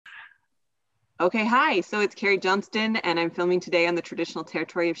Okay, hi. So it's Carrie Johnston, and I'm filming today on the traditional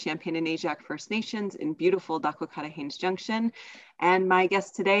territory of Champagne and Ajax First Nations in beautiful Dakwakata-Haines Junction. And my guests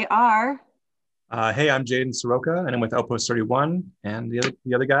today are... Hey, I'm Jayden Soroka, and I'm with Outpost31, and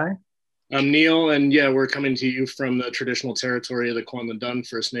the other guy. I'm Neil, and yeah, we're coming to you from the traditional territory of the Kwanlundun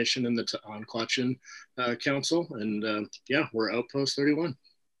First Nation in the Onquatchin Council, and yeah, we're Outpost 31.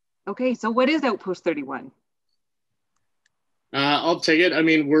 Okay, so what is Outpost 31? I'll take it. I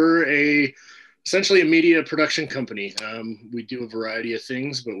mean, we're essentially a media production company. We do a variety of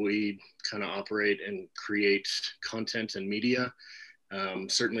things, but we kind of operate and create content and media.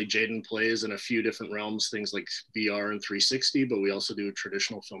 Certainly Jayden plays in a few different realms, things like VR and 360, but we also do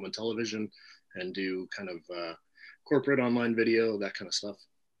traditional film and television and do kind of corporate online video, that kind of stuff.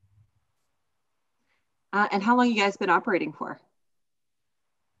 And how long you guys been operating for?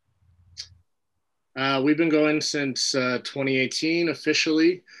 We've been going since 2018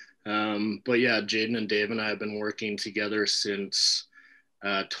 officially. But yeah, Jayden and Dave and I have been working together since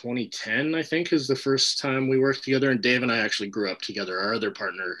 2010, I think, is the first time we worked together. And Dave and I actually grew up together. Our other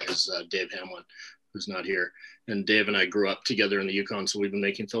partner is Dave Hamlin, who's not here. And Dave and I grew up together in the Yukon. So we've been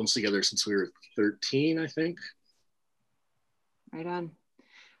making films together since we were 13, I think. Right on.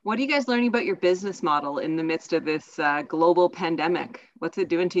 What are you guys learning about your business model in the midst of this global pandemic? What's it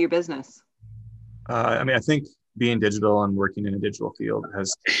doing to your business? I think being digital and working in a digital field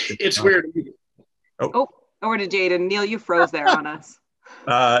has... It's weird. Oh, over to Jayden. Neil, you froze there on us.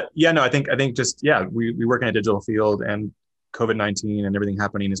 Yeah, no, I think just, yeah, we work in a digital field, and COVID-19 and everything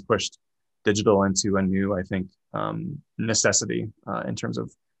happening has pushed digital into a new, I think, necessity in terms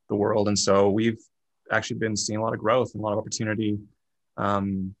of the world. And so we've actually been seeing a lot of growth and a lot of opportunity.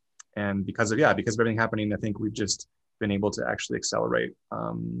 And because of everything happening, I think we've just been able to actually accelerate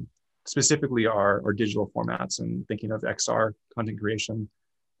specifically our digital formats and thinking of XR content creation.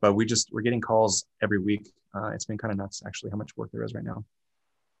 But we're getting calls every week. It's been kind of nuts, actually, how much work there is right now.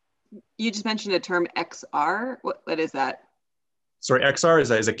 You just mentioned a term XR. What is that? Sorry, XR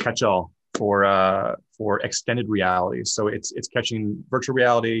is a catch-all for extended reality. So it's catching virtual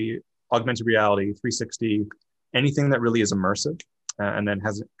reality, augmented reality, 360, anything that really is immersive and then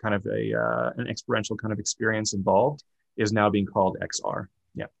has kind of an experiential kind of experience involved is now being called XR.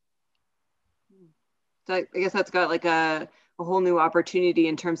 Yeah. So I guess that's got like a whole new opportunity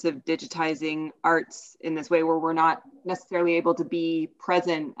in terms of digitizing arts in this way, where we're not necessarily able to be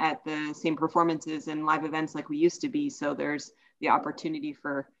present at the same performances and live events like we used to be. So there's the opportunity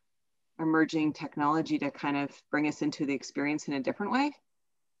for emerging technology to kind of bring us into the experience in a different way.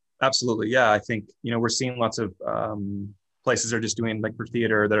 Absolutely. Yeah. I think, we're seeing lots of places are just doing, like for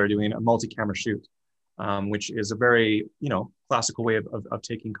theater, that are doing a multi-camera shoot, which is a very, classical way of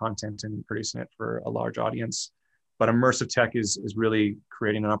taking content and producing it for a large audience. But immersive tech is really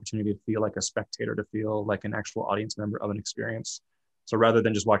creating an opportunity to feel like a spectator, to feel like an actual audience member of an experience. So rather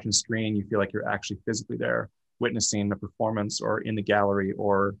than just watching a screen, you feel like you're actually physically there, witnessing a performance or in the gallery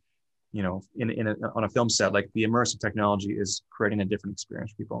or, on a film set. Like the immersive technology is creating a different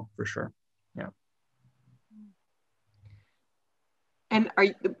experience for people, for sure. Yeah. And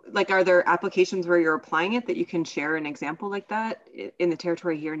are there applications where you're applying it that you can share an example like that in the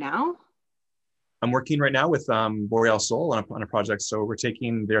territory here now? I'm working right now with Boreal Soul on a project. So we're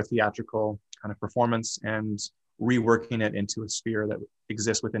taking their theatrical kind of performance and reworking it into a sphere that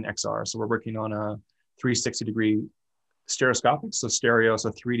exists within XR. So we're working on a 360-degree stereoscopic, so stereo, so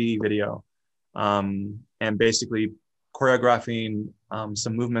 3D video, and basically choreographing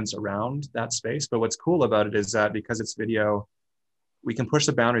some movements around that space. But what's cool about it is that because it's video, we can push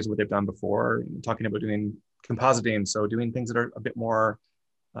the boundaries of what they've done before, talking about doing compositing, so doing things that are a bit more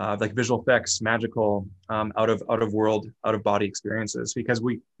like visual effects, magical, out of world, out of body experiences. Because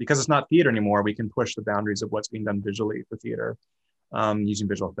it's not theater anymore, we can push the boundaries of what's being done visually for theater, using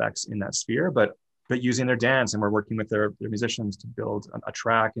visual effects in that sphere, but using their dance, and we're working with their musicians to build a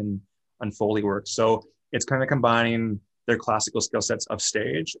track and Foley work. So it's kind of combining their classical skill sets of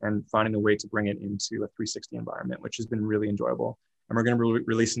stage and finding a way to bring it into a 360 environment, which has been really enjoyable. And we're going to be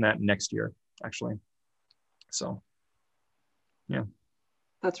releasing that next year, actually. So, yeah.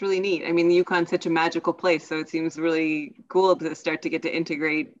 That's really neat. I mean, the Yukon's such a magical place, so it seems really cool to start to get to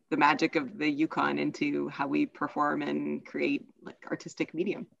integrate the magic of the Yukon into how we perform and create like artistic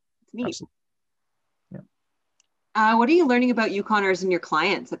medium. It's neat. Absolutely. Yeah. What are you learning about Yukoners and your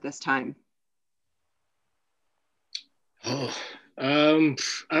clients at this time? I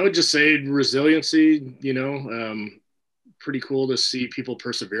would just say resiliency, pretty cool to see people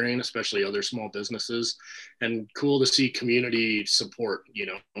persevering, especially other small businesses, and cool to see community support,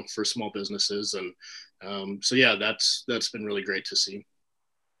 for small businesses. And so, yeah, that's been really great to see.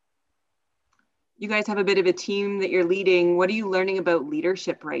 You guys have a bit of a team that you're leading. What are you learning about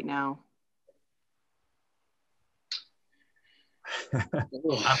leadership right now? I'm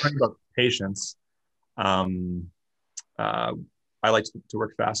learning about patience. I like to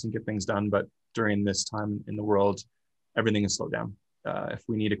work fast and get things done, but during this time in the world, everything is slowed down. If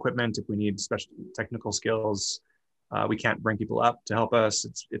we need equipment, if we need special technical skills, we can't bring people up to help us.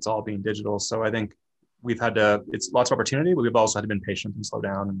 It's all being digital. So I think we've had to, it's lots of opportunity, but we've also had to be patient and slow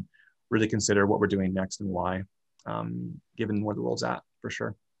down and really consider what we're doing next and why, given where the world's at, for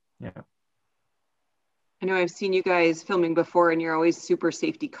sure. Yeah. I know I've seen you guys filming before, and you're always super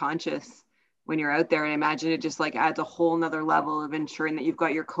safety conscious when you're out there. And I imagine it just like adds a whole nother level of ensuring that you've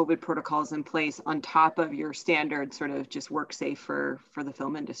got your COVID protocols in place on top of your standard sort of just work safe for the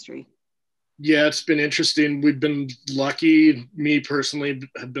film industry. Yeah, it's been interesting. We've been lucky, me personally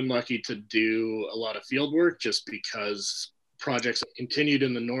have been lucky to do a lot of field work just because projects have continued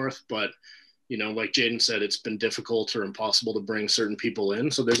in the north, but you know, like Jayden said, it's been difficult or impossible to bring certain people in.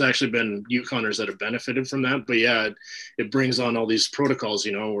 So there's actually been Yukoners that have benefited from that. But yeah, it brings on all these protocols,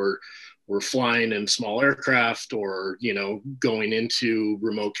 you know, we're flying in small aircraft or, you know, going into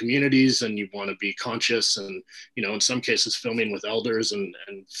remote communities, and you want to be conscious and, you know, in some cases filming with elders and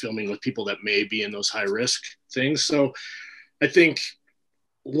filming with people that may be in those high risk things. So I think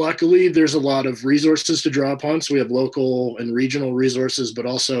luckily there's a lot of resources to draw upon. So we have local and regional resources, but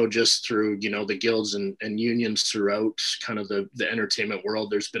also just through, you know, the guilds and unions throughout kind of the entertainment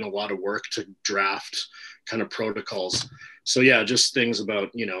world, there's been a lot of work to draft kind of protocols. So yeah, just things about,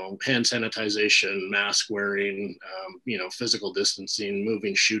 you know, hand sanitization, mask wearing, you know, physical distancing,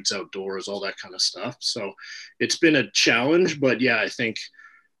 moving shoots outdoors, all that kind of stuff. So it's been a challenge, but yeah, I think,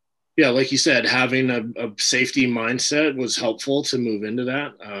 yeah, like you said, having a safety mindset was helpful to move into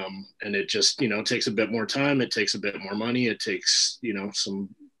that. And it just, you know, takes a bit more time. It takes a bit more money. It takes, you know,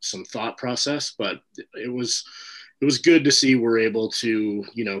 some thought process, but it was good to see we're able to,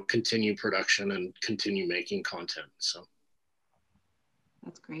 you know, continue production and continue making content. So.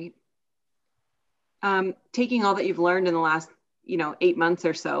 That's great. Taking all that you've learned in the last, you know, 8 months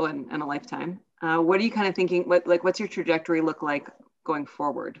or so and a lifetime, what are you kind of thinking, what's your trajectory look like going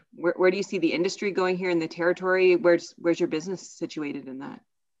forward? Where do you see the industry going here in the territory? Where's your business situated in that?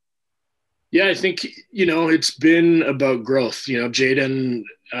 Yeah, I think, you know, it's been about growth. You know, Jayden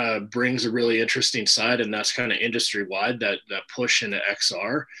brings a really interesting side, and that's kind of industry wide, that push into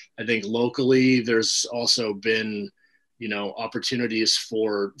XR. I think locally there's also been, you know, opportunities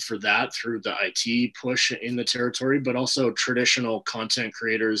for that through the IT push in the territory, but also traditional content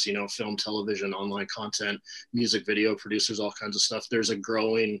creators, you know, film, television, online content, music video producers, all kinds of stuff. There's a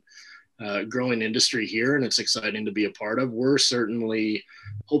growing industry here, and it's exciting to be a part of. We're certainly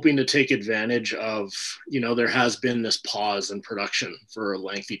hoping to take advantage of, you know, there has been this pause in production for a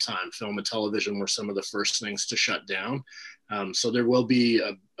lengthy time. Film and television were some of the first things to shut down. So there will be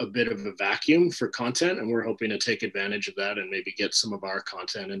a bit of a vacuum for content, and we're hoping to take advantage of that and maybe get some of our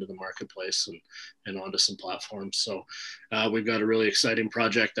content into the marketplace and onto some platforms. So we've got a really exciting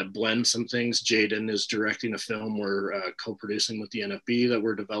project that blends some things. Jayden is directing a film we're co-producing with the NFB that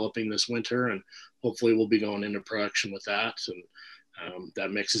we're developing this winter, and hopefully we'll be going into production with that. And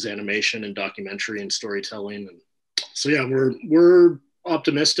that mixes animation and documentary and storytelling. And so, yeah, we're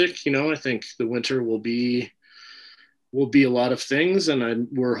optimistic. You know, I think the winter will be a lot of things, and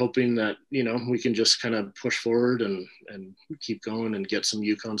we're hoping that, you know, we can just kind of push forward and keep going and get some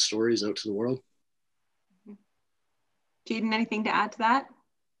Yukon stories out to the world. Jayden, anything to add to that?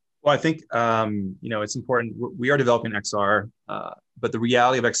 Well, I think, you know, it's important. We are developing XR, but the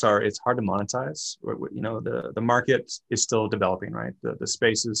reality of XR, it's hard to monetize. You know, the market is still developing, right? The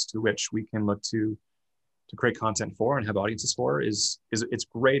spaces to which we can look to create content for and have audiences for is it's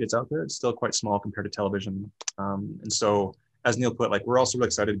great. It's out there. It's still quite small compared to television. And so, as Neil put, like, we're also really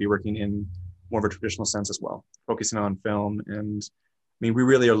excited to be working in more of a traditional sense as well, focusing on film. And I mean, we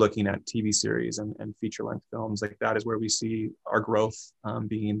really are looking at TV series and feature length films. Like, that is where we see our growth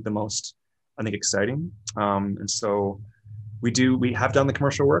being the most, I think, exciting. And so we have done the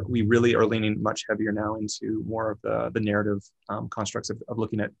commercial work. We really are leaning much heavier now into more of the narrative constructs of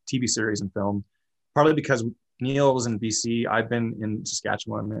looking at TV series and film. Partly because Neil was in BC, I've been in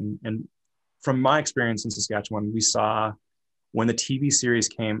Saskatchewan, and from my experience in Saskatchewan, we saw when the TV series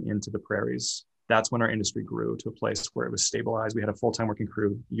came into the prairies, that's when our industry grew to a place where it was stabilized. We had a full-time working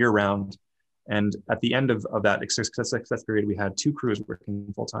crew year round. And at the end of that success period, we had 2 crews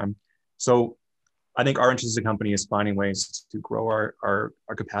working full-time. So I think our interest as a company is finding ways to grow our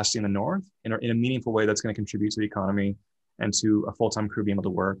capacity in the north in a meaningful way that's going to contribute to the economy and to a full-time crew being able to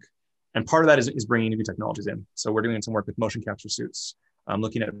work. And part of that is bringing new technologies in. So we're doing some work with motion capture suits.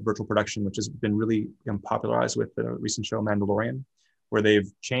 looking at virtual production, which has been really popularized with the recent show Mandalorian, where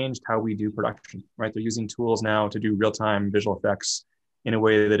they've changed how we do production, right? They're using tools now to do real-time visual effects in a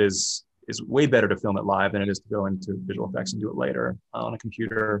way that is way better to film it live than it is to go into visual effects and do it later on a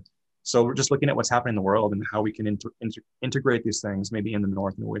computer. So we're just looking at what's happening in the world and how we can integrate these things maybe in the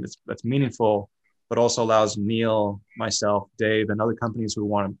North in a way that's meaningful, but also allows Neil, myself, Dave, and other companies who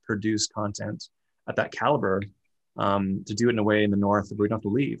want to produce content at that caliber to do it in a way in the North where we don't have to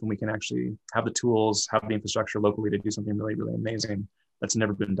leave, and we can actually have the tools, have the infrastructure locally to do something really, really amazing that's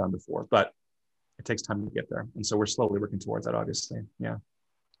never been done before. But it takes time to get there. And so we're slowly working towards that, obviously. Yeah.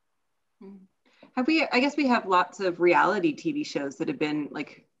 I guess we have lots of reality TV shows that have been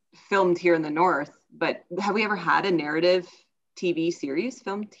like filmed here in the North, but have we ever had a narrative TV series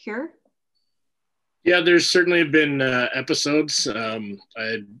filmed here? Yeah, there's certainly been episodes. I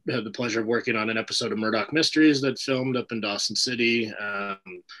had the pleasure of working on an episode of Murdoch Mysteries that filmed up in Dawson City.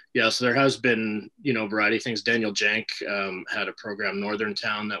 Yeah, so there has been, a variety of things. Daniel Jank had a program, Northern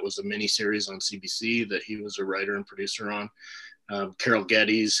Town, that was a mini series on CBC that he was a writer and producer on. Carol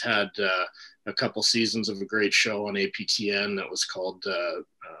Geddes had a couple seasons of a great show on APTN that was called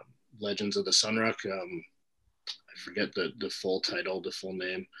Legends of the Sunrock. I forget the full title, the full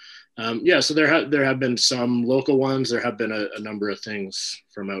name. Yeah, so there have been some local ones. There have been a number of things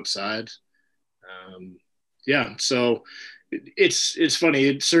from outside. Yeah, so it's funny.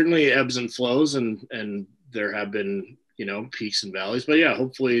 It certainly ebbs and flows, and there have been peaks and valleys. But yeah,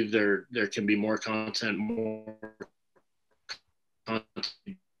 hopefully there can be more content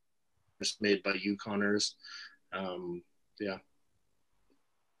made by Yukoners. Yeah.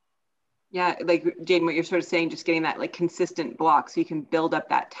 Yeah, like Jayden, what you're sort of saying, just getting that like consistent block so you can build up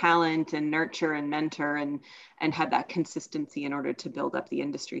that talent and nurture and mentor and have that consistency in order to build up the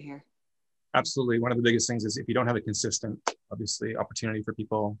industry here. Absolutely. One of the biggest things is if you don't have a consistent, obviously, opportunity for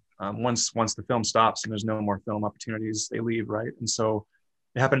people, once the film stops and there's no more film opportunities, they leave, right? And so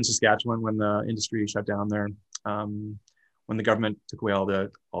it happened in Saskatchewan when the industry shut down there, when the government took away all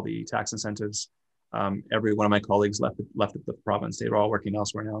the tax incentives. Every one of my colleagues left the province. They were all working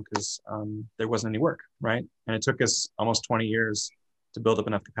elsewhere now because there wasn't any work, right? And it took us almost 20 years to build up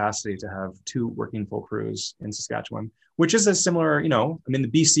enough capacity to have 2 working full crews in Saskatchewan, which is a similar, the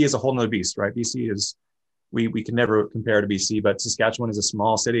BC is a whole nother beast, right? BC is, we can never compare to BC, but Saskatchewan is a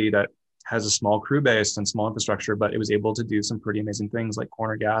small city that has a small crew base and small infrastructure, but it was able to do some pretty amazing things like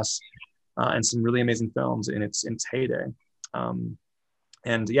Corner Gas and some really amazing films in its heyday.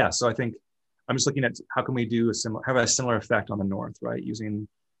 And yeah, so I think I'm just looking at how can we have a similar effect on the North, right? Using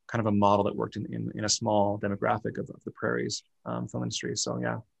kind of a model that worked in a small demographic of the prairies film industry. So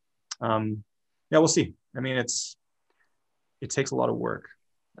yeah, we'll see. I mean, it takes a lot of work,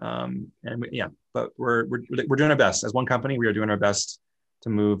 but we're doing our best as one company. We are doing our best to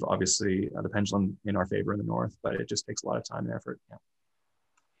move, obviously, the pendulum in our favor in the North, but it just takes a lot of time and effort. Yeah.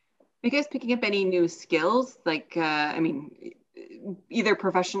 Are you guys picking up any new skills, like either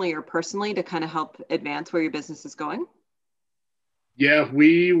professionally or personally, to kind of help advance where your business is going? Yeah,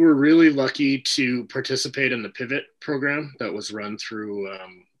 we were really lucky to participate in the Pivot program that was run through,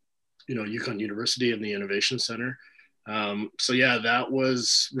 Yukon University and the Innovation Center. So yeah, that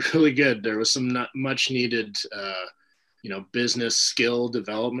was really good. There was some much needed, business skill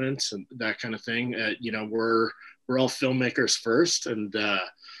development and that kind of thing. We're all filmmakers first, and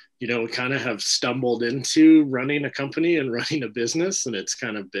we kind of have stumbled into running a company and running a business, and it's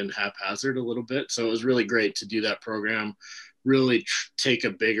kind of been haphazard a little bit. So it was really great to do that program, really take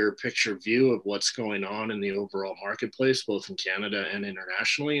a bigger picture view of what's going on in the overall marketplace, both in Canada and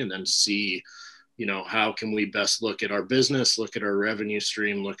internationally, and then see, how can we best look at our business, look at our revenue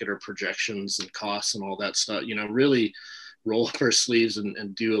stream, look at our projections and costs and all that stuff, really roll up our sleeves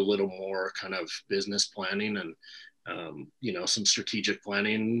and do a little more kind of business planning and, some strategic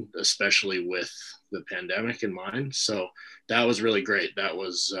planning, especially with the pandemic in mind. So that was really great. That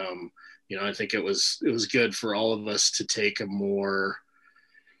was, I think it was good for all of us to take a more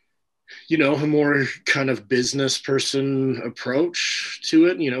kind of business person approach to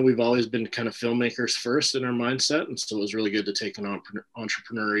it. We've always been kind of filmmakers first in our mindset. And so it was really good to take an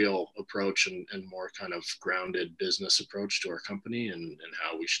entrepreneurial approach and more kind of grounded business approach to our company and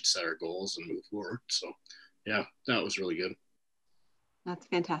how we should set our goals and move forward. So yeah, that was really good. That's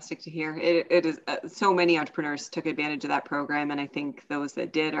fantastic to hear. It is so many entrepreneurs took advantage of that program, and I think those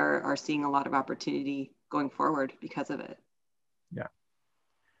that did are seeing a lot of opportunity going forward because of it.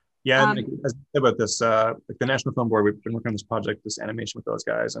 Yeah, about this, like the National Film Board, we've been working on this project, this animation with those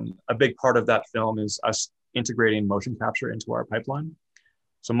guys, and a big part of that film is us integrating motion capture into our pipeline.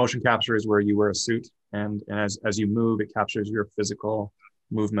 So motion capture is where you wear a suit, and as you move, it captures your physical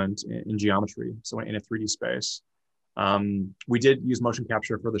movement in geometry, so in a 3D space. We did use motion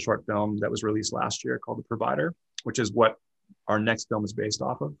capture for the short film that was released last year called The Provider, which is what our next film is based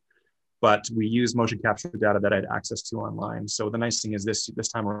off of. But we used motion capture data that I had access to online. So the nice thing is this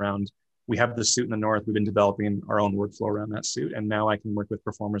time around, we have the suit in the north. We've been developing our own workflow around that suit. And now I can work with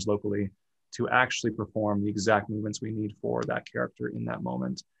performers locally to actually perform the exact movements we need for that character in that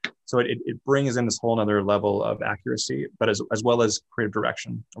moment. So it brings in this whole other level of accuracy, but as well as creative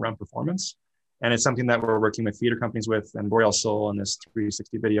direction around performance. And it's something that we're working with theater companies with, and Boreal Soul and this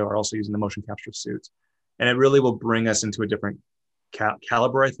 360 video are also using the motion capture suit. And it really will bring us into a different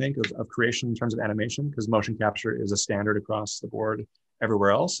caliber, I think, of creation in terms of animation, because motion capture is a standard across the board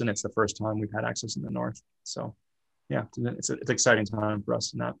everywhere else. And it's the first time we've had access in the north. So yeah, it's an exciting time for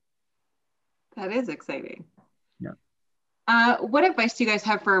us in that. That is exciting. Yeah. What advice do you guys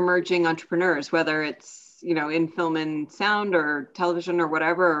have for emerging entrepreneurs, whether it's, you know, in film and sound or television or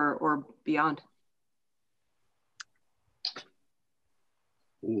whatever, or beyond?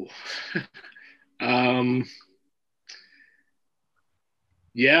 Ooh.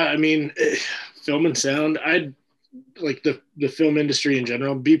 Yeah, I mean, film and sound, I'd like the film industry in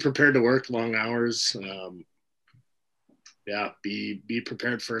general, be prepared to work long hours. Yeah, be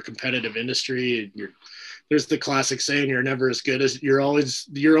prepared for a competitive industry. There's the classic saying, you're never as good as you're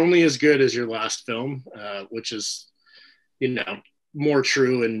only as good as your last film, which is, you know, more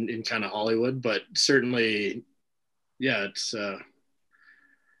true in kind of Hollywood, but certainly, yeah, it's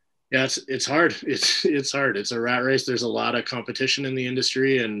hard. It's hard. It's a rat race. There's a lot of competition in the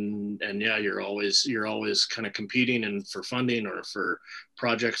industry, and yeah, you're always kind of competing and for funding or for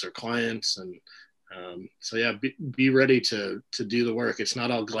projects or clients, and so yeah, be ready to do the work. It's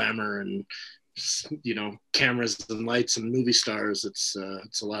not all glamour and, you know, cameras and lights and movie stars. It's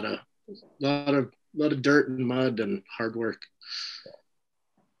a lot of dirt and mud and hard work.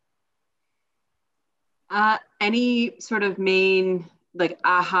 Any sort of main like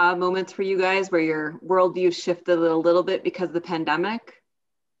aha moments for you guys where your worldview shifted a little bit because of the pandemic?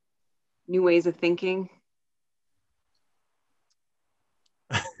 New ways of thinking?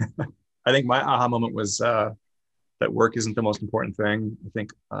 I think my aha moment was that work isn't the most important thing. I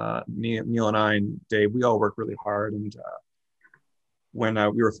think Neil and I and Dave, we all work really hard. And when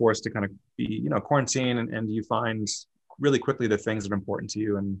we were forced to kind of be, you know, quarantine, and you find really quickly the things that are important to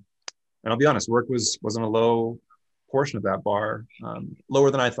you. And I'll be honest, work wasn't a low portion of that bar,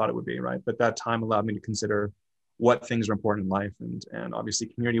 lower than I thought it would be, right? But that time allowed me to consider what things are important in life. And obviously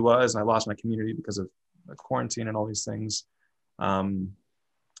community was, and I lost my community because of quarantine and all these things. But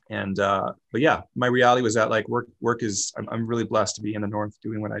yeah, my reality was that like work is, I'm really blessed to be in the north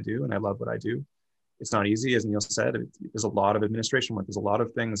doing what I do, and I love what I do. It's not easy, as Neil said. There's a lot of administration work. There's a lot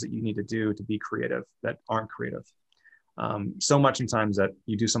of things that you need to do to be creative that aren't creative. So much sometimes that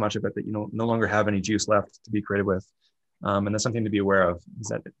you do so much of it that you no longer have any juice left to be creative with. And that's something to be aware of, is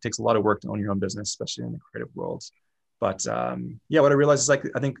that it takes a lot of work to own your own business, especially in the creative world. But yeah, what I realized is like,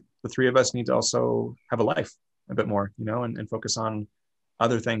 I think the three of us need to also have a life a bit more, you know, and focus on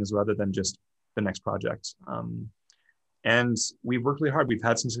other things rather than just the next project. And we've worked really hard. We've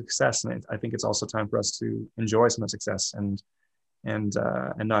had some success, and I think it's also time for us to enjoy some of the success and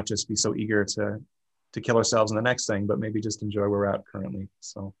not just be so eager to kill ourselves in the next thing, but maybe just enjoy where we're at currently.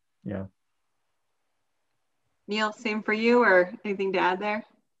 So yeah. Neil, same for you, or anything to add there?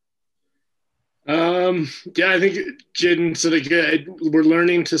 Yeah, I think Jayden said it good. We're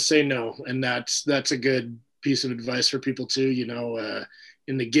learning to say no, and that's a good piece of advice for people too. You know,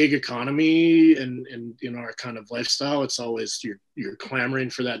 in the gig economy and in our kind of lifestyle, it's always you're clamoring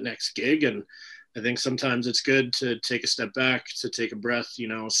for that next gig, and I think sometimes it's good to take a step back, to take a breath. You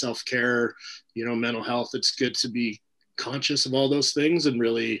know, self-care, you know, mental health. It's good to be conscious of all those things, and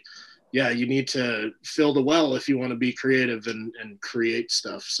really, yeah, you need to fill the well if you want to be creative and create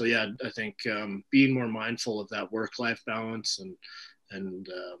stuff. So yeah, I think being more mindful of that work-life balance and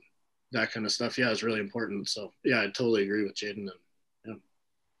that kind of stuff, yeah, is really important. So yeah, I totally agree with Jayden. Yeah.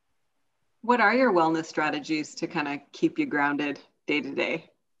 What are your wellness strategies to kind of keep you grounded day to day?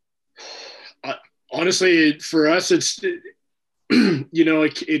 Honestly, for us, it's, you know,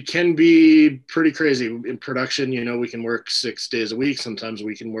 it can be pretty crazy in production. You know, we can work 6 days a week. Sometimes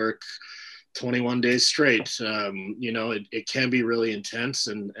we can work 21 days straight. You know, it can be really intense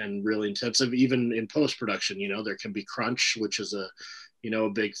and really intensive. Even in post-production, you know, there can be crunch, which is a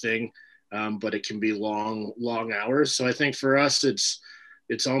big thing. But it can be long hours. So I think for us, it's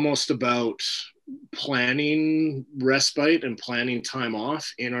almost about planning respite and planning time off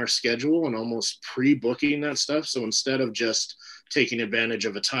in our schedule and almost pre-booking that stuff. So instead of just taking advantage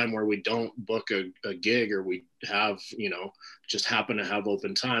of a time where we don't book a gig or we have, you know, just happen to have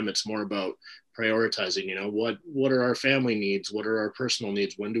open time. It's more about prioritizing, you know, what are our family needs? What are our personal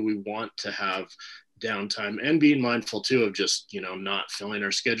needs? When do we want to have downtime? And being mindful too of just, you know, not filling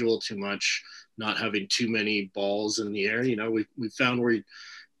our schedule too much, not having too many balls in the air. You know, we found where,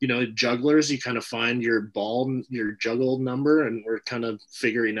 you know, jugglers, you kind of find your juggle number, and we're kind of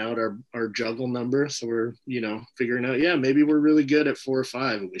figuring out our juggle number. So we're, you know, figuring out, yeah, maybe we're really good at 4 or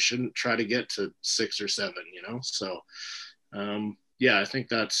 5 and we shouldn't try to get to 6 or 7, you know? So, yeah, I think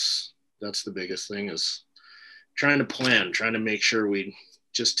that's the biggest thing, is trying to plan, trying to make sure we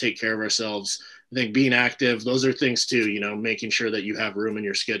just take care of ourselves. I think being active, those are things too, you know, making sure that you have room in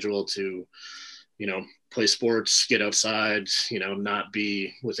your schedule to, you know, play sports, get outside, you know, not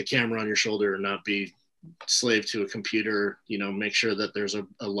be with a camera on your shoulder, not be slave to a computer, you know, make sure that there's a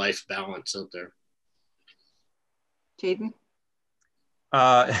life balance out there. Jayden?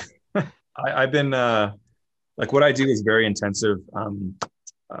 I've been, like, what I do is very intensive.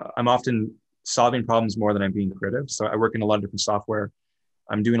 I'm often solving problems more than I'm being creative. So I work in a lot of different software.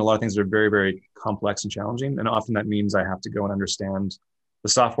 I'm doing a lot of things that are very, very complex and challenging. And often that means I have to go and understand the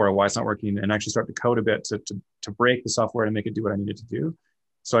software, why it's not working, and actually start to code a bit to break the software and make it do what I need it to do.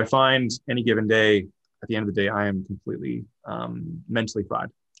 So I find any given day, at the end of the day, I am completely mentally fried.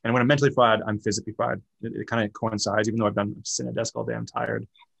 And when I'm mentally fried, I'm physically fried. It kind of coincides, even though I've been sitting at a desk all day, I'm tired.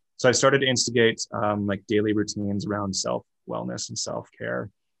 So I started to instigate like daily routines around self-wellness and self-care.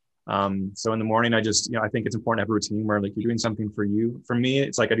 So in the morning, I just, you know, I think it's important to have a routine where, like, you're doing something for you. For me,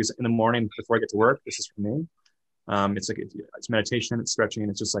 it's like I do in the morning before I get to work. This is for me. It's like, it's meditation, it's stretching.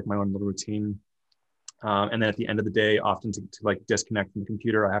 It's just like my own little routine. And then at the end of the day, often to like disconnect from the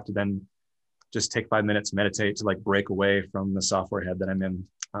computer, I have to then just take 5 minutes, meditate, to like break away from the software head that I'm in.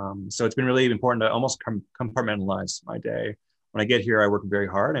 So it's been really important to almost compartmentalize my day. When I get here, I work very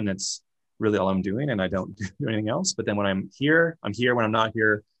hard, and it's really all I'm doing, and I don't do anything else. But then when I'm here. When I'm not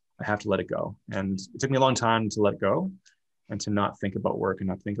here, I have to let it go. And it took me a long time to let go and to not think about work and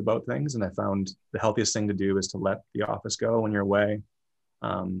not think about things. And I found the healthiest thing to do is to let the office go when you're away.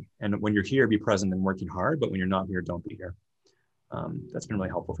 And when you're here, be present and working hard. But when you're not here, don't be here. That's been really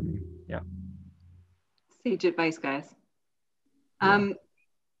helpful for me. Yeah. Sage advice, guys. Yeah.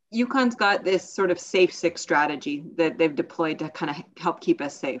 Yukon's got this sort of safe 6 strategy that they've deployed to kind of help keep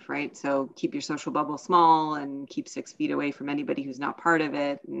us safe, right? So keep your social bubble small and keep 6 feet away from anybody who's not part of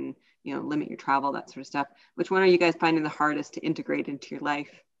it, and, you know, limit your travel, that sort of stuff. Which one are you guys finding the hardest to integrate into your life?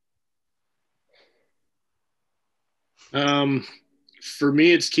 For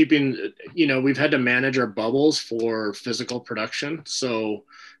me, it's keeping, you know, we've had to manage our bubbles for physical production. So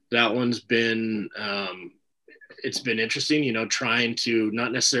that one's been, it's been interesting, you know, trying to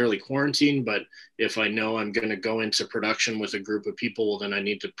not necessarily quarantine, but if I know I'm going to go into production with a group of people, well, then I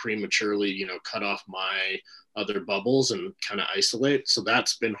need to prematurely, you know, cut off my other bubbles and kind of isolate. So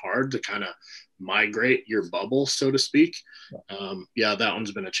that's been hard to kind of migrate your bubble, so to speak. Yeah, that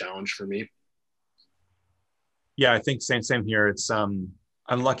one's been a challenge for me. Yeah, I think same here. It's I'm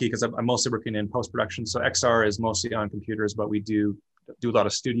lucky because I'm mostly working in post-production. So XR is mostly on computers, but we do a lot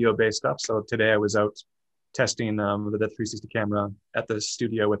of studio-based stuff. So today I was out testing the 360 camera at the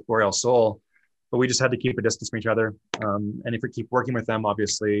studio with Boreal Soul, but we just had to keep a distance from each other. And if we keep working with them,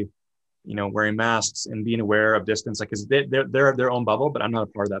 obviously, you know, wearing masks and being aware of distance, like, because they're their own bubble, but I'm not a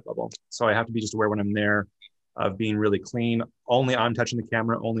part of that bubble. So I have to be just aware when I'm there of being really clean. Only I'm touching the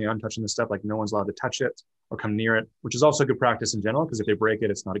camera, only I'm touching the stuff, like no one's allowed to touch it or come near it, which is also good practice in general, because if they break it,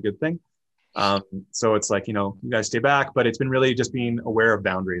 it's not a good thing. So it's like, you know, you guys stay back, but it's been really just being aware of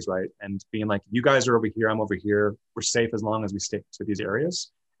boundaries, right? And being like, you guys are over here, I'm over here. We're safe as long as we stick to these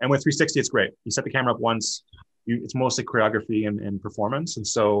areas. And with 360, it's great. You set the camera up once, it's mostly choreography and performance. And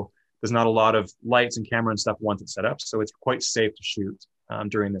so there's not a lot of lights and camera and stuff once it's set up. So it's quite safe to shoot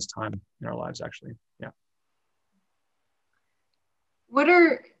during this time in our lives, actually. Yeah. What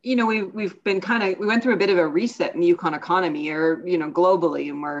are, you know, we've been we went through a bit of a reset in the Yukon economy, or, you know, globally,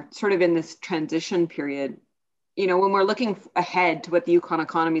 and we're sort of in this transition period. You know, when we're looking ahead to what the Yukon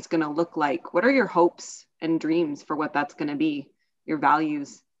economy is going to look like, what are your hopes and dreams for what that's going to be, your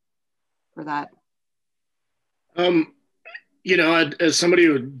values for that? You know, as somebody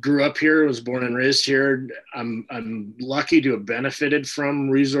who grew up here, was born and raised here, I'm lucky to have benefited from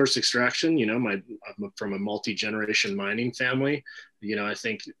resource extraction. You know, I'm from a multi-generation mining family. You know, I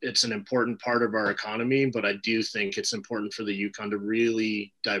think it's an important part of our economy, but I do think it's important for the Yukon to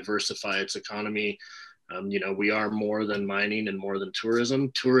really diversify its economy. You know, we are more than mining and more than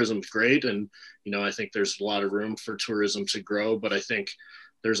tourism. Tourism's great, and, you know, I think there's a lot of room for tourism to grow, but I think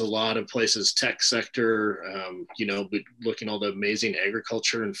there's a lot of places, tech sector, you know, looking at all the amazing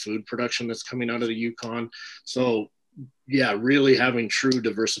agriculture and food production that's coming out of the Yukon. So yeah, really having true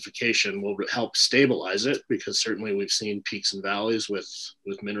diversification will help stabilize it, because certainly we've seen peaks and valleys with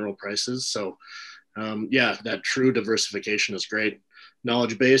mineral prices. So yeah, that true diversification is great.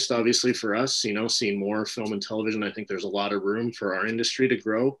 Knowledge based, obviously, for us, seeing more film and television, I think there's a lot of room for our industry to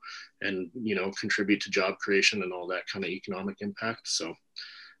grow and, contribute to job creation and all that kind of economic impact. So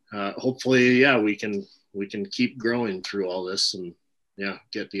hopefully, yeah, we can keep growing through all this and, yeah,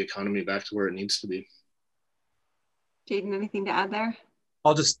 get the economy back to where it needs to be. Jayden, anything to add there?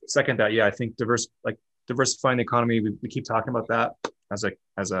 I'll just second that. Yeah, I think diversifying the economy, we keep talking about that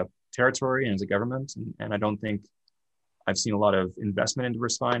as a territory and as a government, and I don't think I've seen a lot of investment in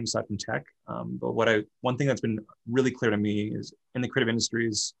diversifying aside from tech. But one thing that's been really clear to me is in the creative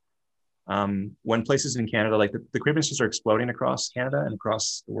industries, when places in Canada, like the creative industries are exploding across Canada and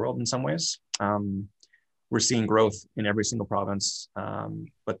across the world in some ways. We're seeing growth in every single province,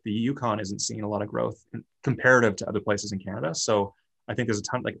 but the Yukon isn't seeing a lot of growth comparative to other places in Canada. So I think there's a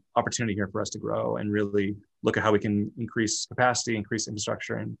ton opportunity here for us to grow and really look at how we can increase capacity, increase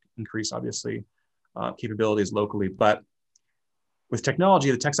infrastructure, and increase obviously capabilities locally. But with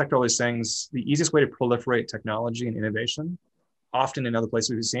technology, the tech sector always saying the easiest way to proliferate technology and innovation, often in other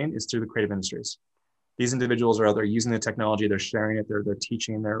places we've seen, is through the creative industries. These individuals are out there using the technology, they're sharing it, they're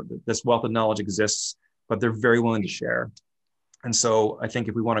teaching, this wealth of knowledge exists, but they're very willing to share. And so I think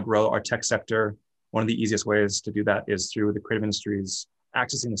if we want to grow our tech sector, one of the easiest ways to do that is through the creative industries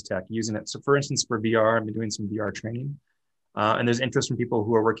accessing this tech, using it. So for instance, for VR, I've been doing some VR training, and there's interest from people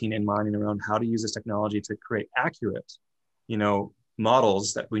who are working in mining around how to use this technology to create accurate,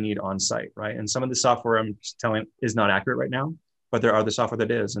 models that we need on site, right? And some of the software I'm telling is not accurate right now, but there are the software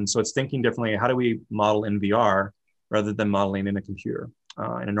that is. And so it's thinking differently. How do we model in VR rather than modeling in a computer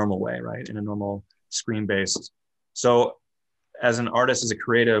in a normal way, right? In a normal screen-based. So as an artist, as a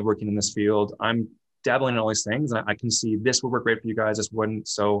creative working in this field, I'm dabbling in all these things, and I can see this would work great for you guys, this wouldn't.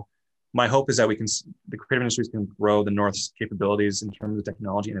 So my hope is that the creative industries can grow the North's capabilities in terms of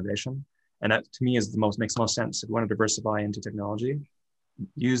technology innovation. And that to me makes the most sense. If we want to diversify into technology,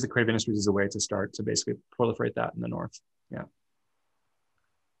 use the creative industries as a way to start to basically proliferate that in the North. Yeah.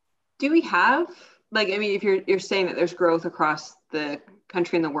 Do we have, if you're saying that there's growth across the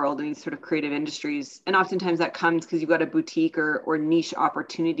country and the world in these sort of creative industries, and oftentimes that comes because you've got a boutique or niche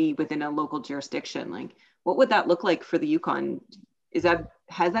opportunity within a local jurisdiction, what would that look like for the Yukon? Has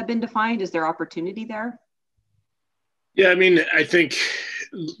that been defined? Is there opportunity there? Yeah, I think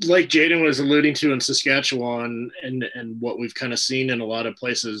like Jayden was alluding to in Saskatchewan and what we've kind of seen in a lot of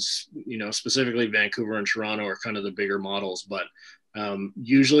places, specifically Vancouver and Toronto are kind of the bigger models, but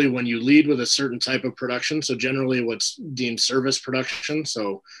usually when you lead with a certain type of production, so generally what's deemed service production,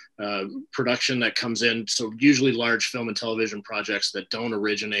 so production that comes in, so usually large film and television projects that don't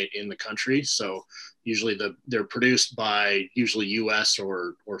originate in the country, so usually they're produced by usually US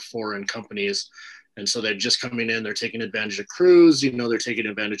or foreign companies, and so they're just coming in, they're taking advantage of crews, they're taking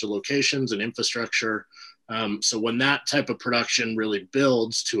advantage of locations and infrastructure. So when that type of production really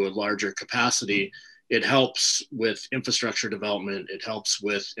builds to a larger capacity, it helps with infrastructure development, it helps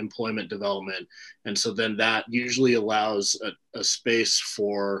with employment development. And so then that usually allows a space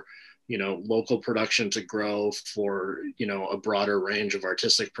for, local production to grow, for, a broader range of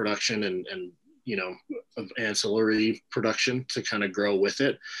artistic production and of ancillary production to kind of grow with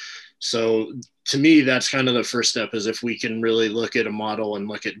it. So to me, that's kind of the first step, is if we can really look at a model and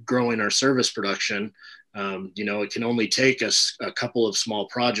look at growing our service production, it can only take us a couple of small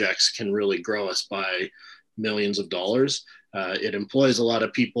projects can really grow us by millions of dollars. It employs a lot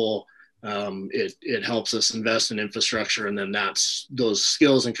of people. It helps us invest in infrastructure, and then those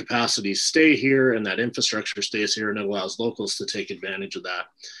skills and capacities stay here, and that infrastructure stays here, and it allows locals to take advantage of that.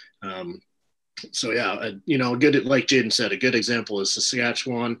 So yeah, good, like Jayden said, a good example is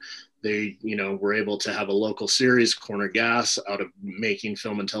Saskatchewan. They, were able to have a local series, Corner Gas, out of making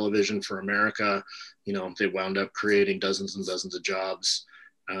film and television for America. They wound up creating dozens and dozens of jobs.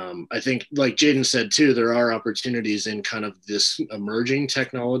 I think, like Jayden said too, there are opportunities in kind of this emerging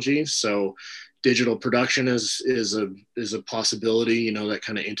technology. So digital production is a possibility, that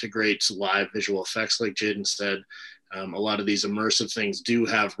kind of integrates live visual effects, like Jayden said. A lot of these immersive things do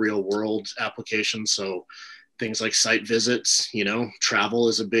have real world applications. So things like site visits, travel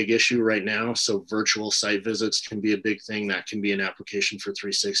is a big issue right now. So virtual site visits can be a big thing. That can be an application for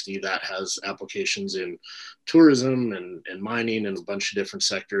 360 that has applications in tourism and mining and a bunch of different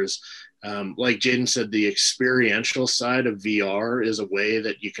sectors. like Jayden said, the experiential side of VR is a way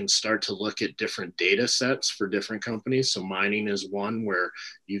that you can start to look at different data sets for different companies. So mining is one where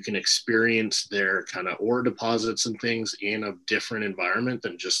you can experience their kind of ore deposits and things in a different environment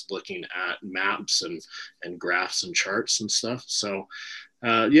than just looking at maps and graphs and charts and stuff. So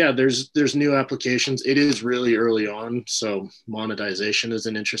yeah, there's new applications. It is really early on, so monetization is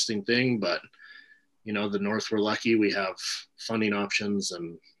an interesting thing, but you know, the North, we're lucky. We have funding options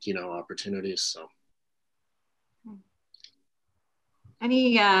and, you know, opportunities. So.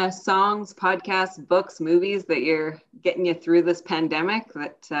 Any songs, podcasts, books, movies that you're getting you through this pandemic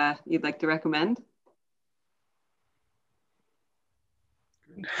that you'd like to recommend?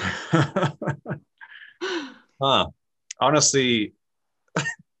 Honestly,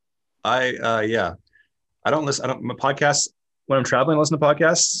 yeah, I don't listen. My podcasts, when I'm traveling, I listen to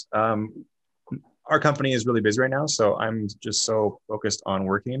podcasts. Our company is really busy right now, so I'm just so focused on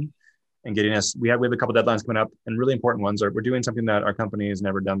working and getting us. We have a couple deadlines coming up, and really important ones are we're doing something that our company has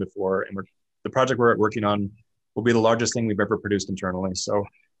never done before, and the project we're working on will be the largest thing we've ever produced internally. So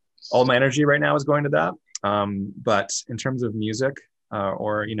all my energy right now is going to that. But in terms of music,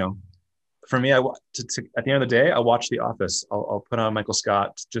 or you know, for me, at the end of the day, I watch The Office. I'll put on Michael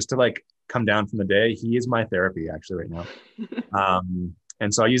Scott just to like come down from the day. He is my therapy actually right now.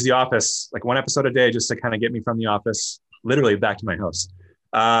 And so I use The Office, like one episode a day, just to kind of get me from the office, literally back to my house.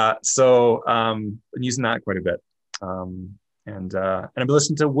 So I'm using that quite a bit. And I've been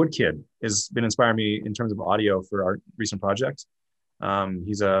listening to Woodkid, has been inspiring me in terms of audio for our recent project.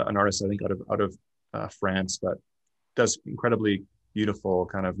 He's an artist, I think, out of France, but does incredibly beautiful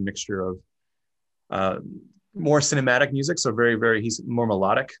kind of mixture of more cinematic music. So he's more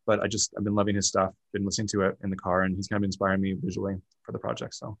melodic, but I've been loving his stuff, been listening to it in the car, and he's kind of inspiring me visually for the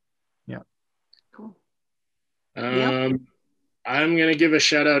project. So yeah. Cool. I'm going to give a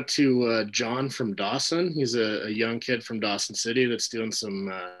shout out to John from Dawson. He's a young kid from Dawson City that's doing some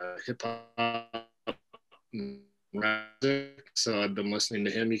hip hop music. So I've been listening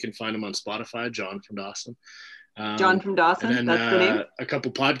to him. You can find him on Spotify, John from Dawson. John from Dawson, and then, that's the name? A couple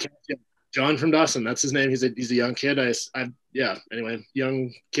podcasts. Yeah. John from Dawson, that's his name. He's a young kid. Anyway,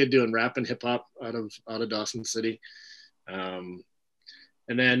 young kid doing rap and hip hop out of Dawson City. And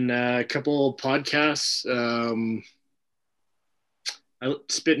then a couple podcasts.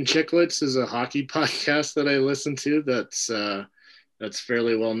 Spittin' Chicklets is a hockey podcast that I listen to. That's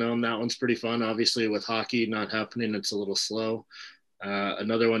fairly well known. That one's pretty fun. Obviously, with hockey not happening, it's a little slow.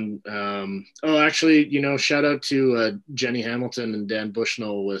 Another one, actually, you know, shout out to Jenny Hamilton and Dan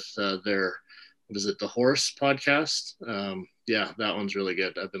Bushnell with their, The Horse podcast? Yeah, that one's really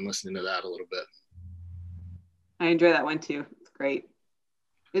good. I've been listening to that a little bit. I enjoy that one too. It's great.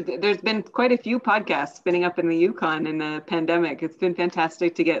 There's been quite a few podcasts spinning up in the Yukon in the pandemic. It's been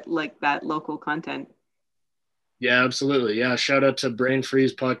fantastic to get like that local content. Yeah, absolutely. Yeah, shout out to Brain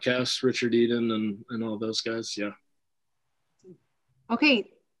Freeze podcast, Richard Eden and all those guys. Yeah.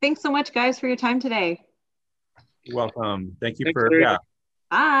 Okay, thanks so much, guys, for your time today. You're welcome. Thank you. Thanks, Yeah.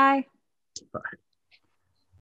 Bye. Bye.